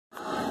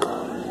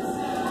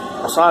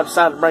So I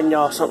decided to bring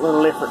y'all something a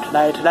little different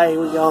today. Today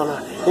we're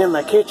gonna, in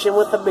the kitchen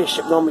with the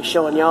bishop, gonna be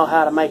showing y'all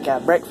how to make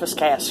a breakfast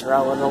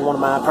casserole on one of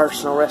my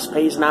personal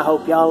recipes, and I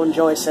hope y'all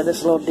enjoy. So this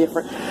is a little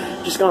different.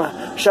 Just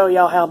gonna show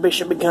y'all how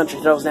Bishop Big Country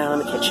throws down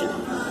in the kitchen.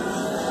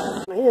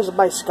 Now here's a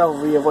basic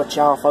overview of what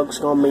y'all folks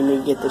gonna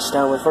need to get this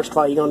done with. First of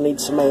all, you're gonna need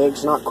some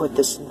eggs. Not quite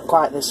this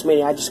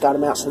many. I just got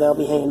them out so they'll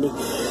be handy.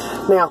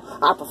 Now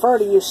I prefer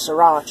to use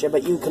sriracha,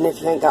 but you can,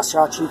 if you ain't got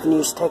sriracha, you can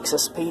use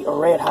Texas Pete or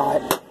Red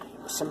Hot,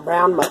 some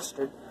brown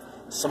mustard,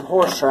 some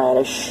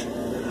horseradish,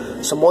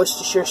 some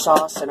Worcestershire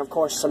sauce, and of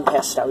course some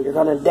pesto. You're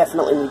going to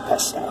definitely need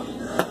pesto.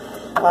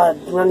 You're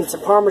going to need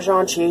some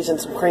Parmesan cheese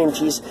and some cream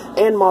cheese,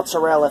 and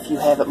mozzarella if you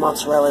have it.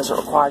 Mozzarella isn't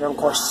required. And of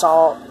course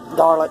salt,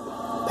 garlic,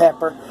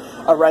 pepper,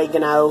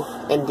 oregano,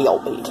 and dill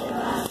bead.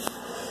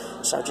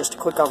 So just a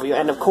quick overview.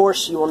 And of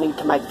course you will need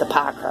to make the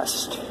pie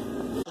crust.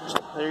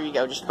 There you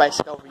go, just a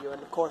basic overview.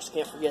 And of course,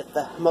 can't forget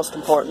the most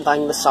important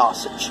thing, the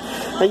sausage.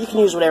 Now you can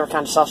use whatever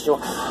kind of sausage you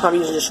want. I'm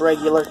using just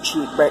regular,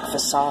 cheap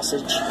breakfast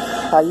sausage.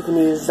 You can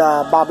use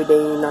Bobby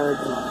Dean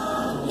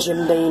or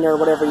Jim Dean or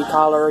whatever you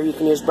call it, or you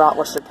can use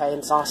bratwurst or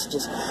cayenne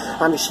sausages.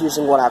 I'm just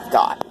using what I've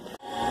got.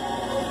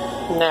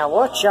 Now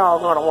what y'all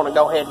going to want to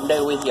go ahead and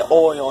do with your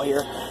oil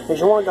here is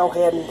you want to go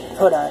ahead and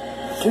put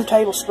 3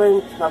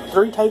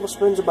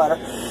 tablespoons of butter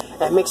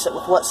and mix it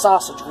with what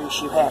sausage grease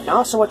you have. Now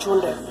also what you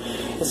want to do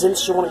is then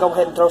you want to go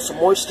ahead and throw some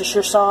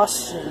Worcestershire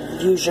sauce,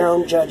 and use your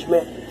own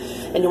judgment,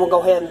 and you want to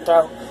go ahead and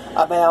throw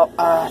about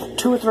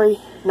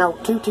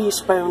 2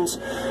 teaspoons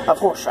of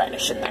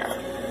horseradish in there.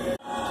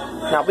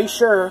 Now be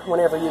sure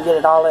whenever you get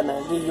it all in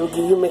there,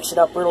 you mix it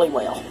up really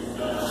well.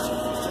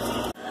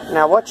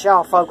 Now what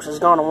y'all folks is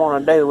going to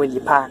want to do with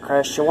your pie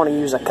crust, you want to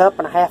use 1.5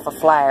 cups of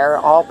flour,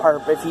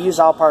 all-purpose. If you use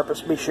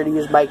all-purpose, be sure to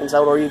use baking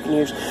soda, or you can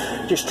use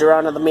just your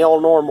run-of-the-mill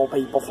normal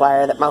people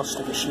flour that most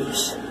of us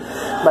use.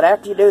 But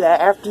after you do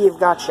that, after you've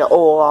got your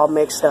oil all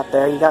mixed up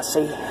there, you got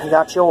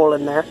your oil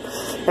in there,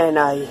 and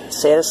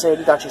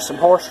you got you some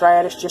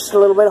horseradish, just a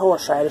little bit of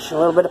horseradish, and a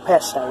little bit of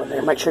pesto in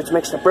there. Make sure it's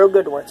mixed up real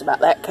good to where it's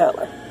about that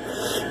color.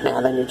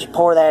 Now then you just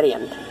pour that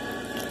in.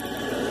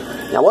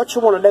 Now what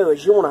you want to do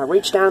is you want to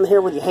reach down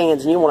here with your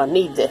hands and you want to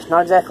knead this.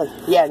 Not exactly,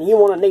 yeah, you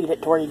want to knead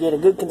it to where you get a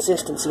good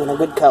consistency and a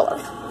good color.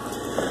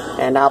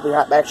 And I'll be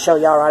right back to show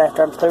y'all right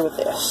after I'm through with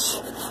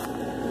this.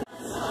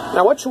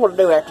 Now what you want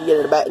to do after you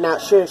get it back, now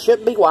it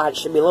shouldn't be white, it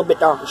should be a little bit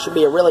darker, it should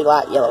be a really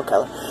light yellow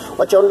color.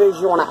 What you want to do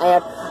is you want to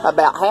add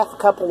about 1/2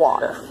 cup of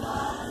water.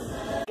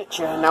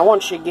 Now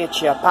once you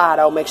get your pie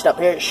dough mixed up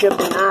here, it should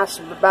be nice,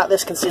 about the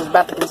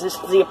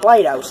consistency of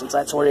Play-Doh, since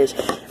that's what it is.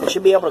 You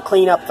should be able to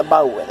clean up the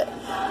bowl with it.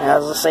 Now,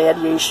 as I said,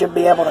 you should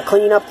be able to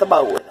clean up the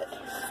bowl with it.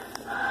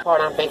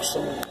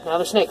 Now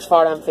this next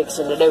part I'm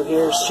fixing to do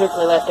here is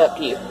strictly left up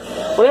to you.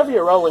 Whenever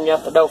you're rolling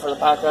out the dough for the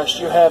pie crust,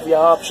 you have your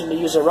option to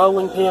use a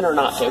rolling pin or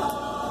not to.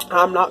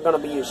 I'm not going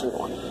to be using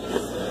one.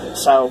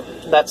 So,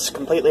 that's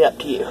completely up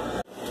to you.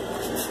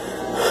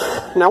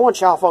 Now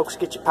once y'all folks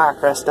get your pie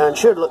crust done, it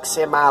should look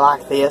semi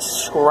like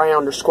this,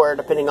 round or square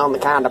depending on the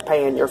kind of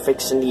pan you're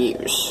fixing to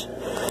use.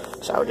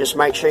 So just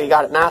make sure you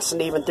got it nice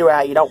and even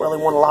throughout. You don't really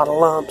want a lot of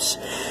lumps,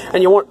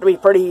 and you want it to be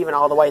pretty even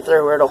all the way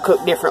through, or it'll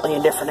cook differently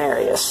in different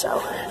areas.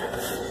 So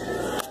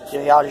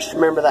y'all just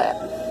remember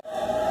that.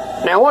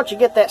 Now once you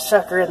get that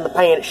sucker in the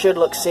pan, it should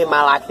look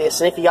semi like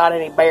this, and if you got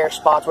any bare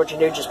spots, what you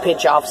do, just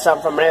pinch off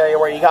some from an area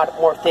where you got it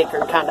more thicker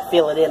and kind of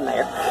fill it in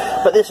there.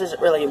 But this isn't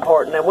really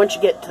important. Now once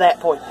you get to that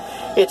point,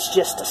 it's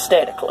just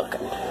aesthetic looking.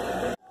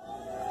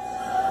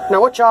 Now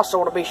what you also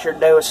want to be sure to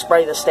do is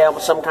spray this down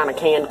with some kind of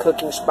canned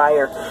cooking spray,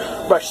 or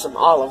brush some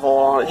olive oil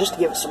on it just to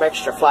give it some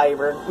extra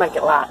flavor and make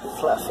it light and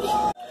fluffy.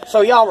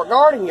 So y'all,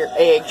 regarding your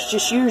eggs,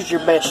 just use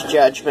your best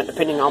judgment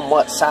depending on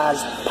what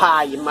size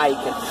pie you're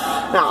making.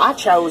 Now I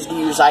chose to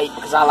use 8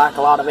 because I like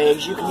a lot of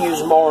eggs. You can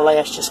use more or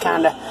less, just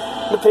kind of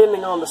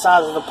depending on the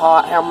size of the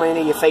pot, how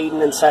many you're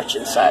feeding, and such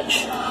and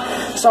such.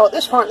 So at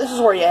this point, this is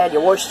where you add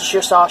your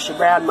Worcestershire sauce, your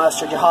brown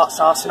mustard, your hot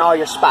sauce, and all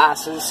your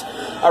spices,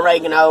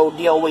 oregano,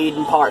 dill weed,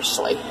 and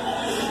parsley.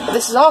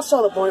 This is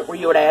also the point where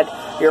you would add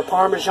your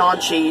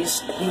Parmesan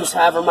cheese, use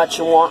however much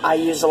you want, I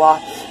use a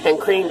lot, and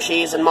cream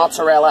cheese and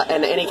mozzarella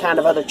and any kind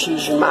of other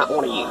cheese you might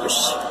want to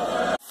use.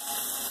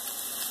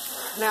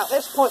 Now at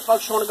this point,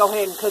 folks, you want to go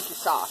ahead and cook your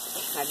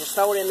sausage. Now just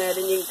throw it in there,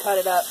 then you can cut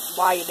it up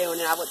while you're doing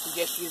it. I wouldn't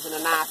suggest using a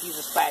knife, use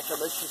a spatula,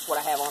 but it's just what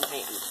I have on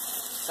hand.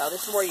 So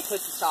this is where you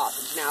cook your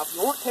sausage. Now if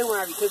you want to,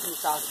 whenever you're cooking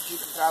your sausage, you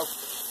can throw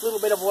a little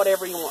bit of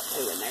whatever you want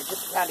to in there,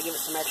 just to kind of give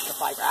it some extra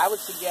flavor. I would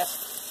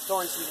suggest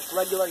throwing some just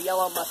regular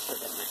yellow mustard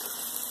in there.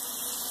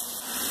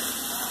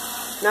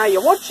 Now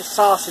you want your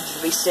sausage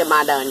to be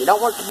semi-done. You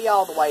don't want it to be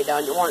all the way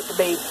done. You want it to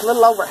be a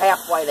little over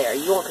halfway there.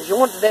 Because you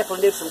want to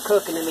definitely do some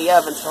cooking in the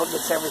oven so it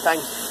gets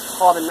everything,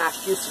 all the nice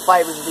juicy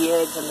flavors of the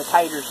eggs and the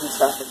taters and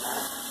stuff in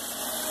there.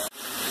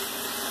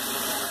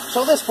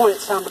 So at this point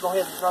it's time to go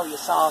ahead and throw your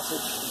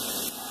sausage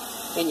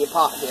in your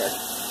pot here.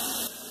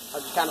 So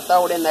just kind of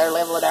throw it in there,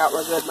 level it out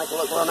real good, make it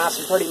look real nice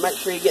and pretty. Make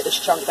sure you get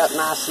this chunked up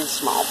nice and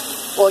small.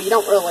 Well, you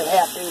don't really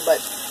have to, but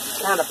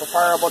it's kind of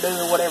preferable. Do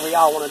whatever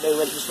y'all want to do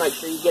with it. Just make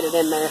sure you get it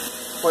in there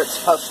where it's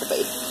supposed to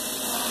be.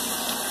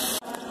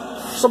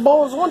 So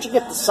boys, once you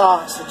get the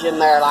sausage in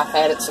there like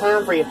that, it's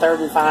time for your third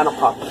and final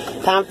part.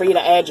 Time for you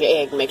to add your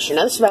egg mixture.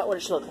 Now this is about what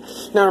it's looking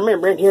like. Now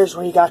remember, in here's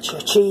where you got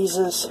your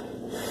cheeses.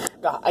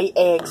 Got 8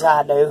 eggs,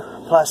 I do.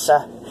 Plus,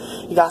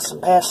 you got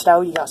some pesto,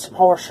 you got some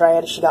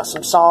horseradish, you got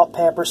some salt,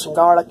 pepper, some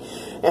garlic,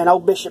 and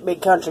Old Bishop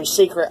Big Country's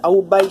secret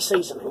Old Bay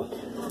seasoning.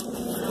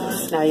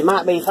 Now you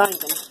might be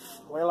thinking,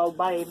 well, Old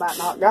Bay might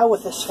not go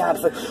with this kind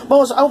of food.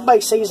 Boys, Old Bay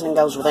seasoning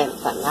goes with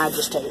anything. I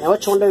just tell you. Now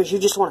what you want to do is you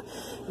just want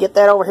to get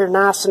that over here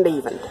nice and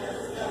even.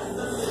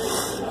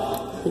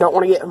 You don't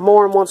want to get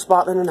more in one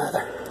spot than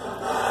another.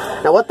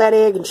 Now what that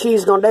egg and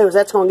cheese is going to do is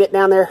that's going to get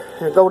down there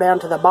and go down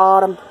to the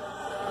bottom.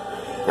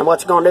 And what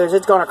it's going to do is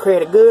it's going to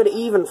create a good,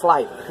 even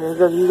flavor.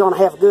 You're going to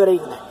have a good,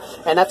 even.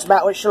 And that's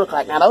about what it should look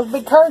like. Now, those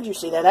big curds you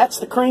see there, that's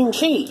the cream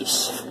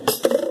cheese.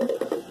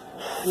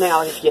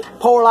 Now, if you're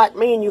poor like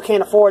me and you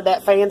can't afford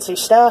that fancy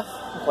stuff,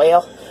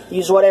 well,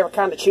 use whatever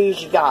kind of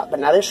cheese you got. But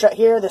now, this right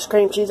here, this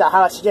cream cheese, I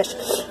highly suggest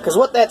it. Because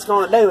what that's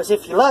going to do is,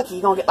 if you're lucky,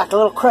 you're going to get like a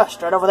little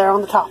crust right over there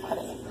on the top of it.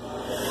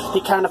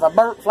 Get kind of a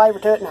burnt flavor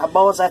to it. Now,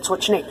 boys, that's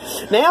what you need.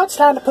 Now, it's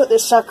time to put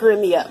this sucker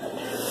in the oven.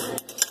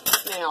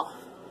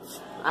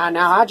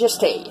 Now, I just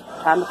tell you,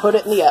 time to put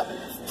it in the oven.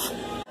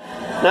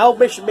 Now, Old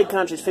Bishop Big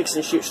Country's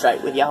fixing to shoot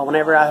straight with y'all.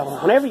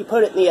 Whenever you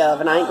put it in the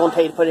oven, I ain't going to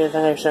tell you to put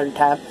anything there at a certain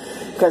time,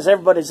 because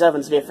everybody's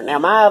oven's different. Now,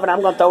 my oven, I'm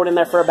going to throw it in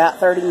there for about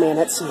 30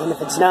 minutes, and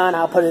if it's done,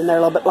 I'll put it in there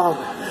a little bit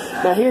longer.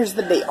 Now, here's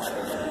the deal.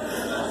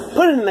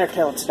 Put it in there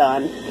till it's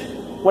done.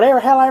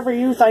 However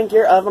you think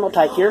your oven will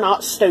take. You're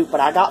not stupid.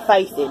 I got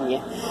faith in you.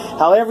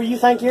 However you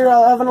think your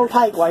oven will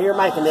take while you're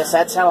making this,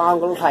 that's how long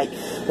it'll take.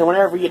 And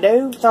whenever you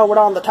do, throw it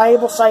on the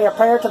table, say a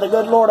prayer to the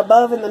good Lord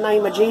above in the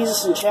name of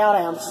Jesus, and shout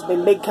out. This has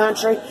been Big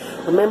Country.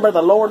 Remember,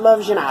 the Lord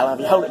loves you and I love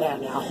you. Hold it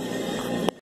down, y'all.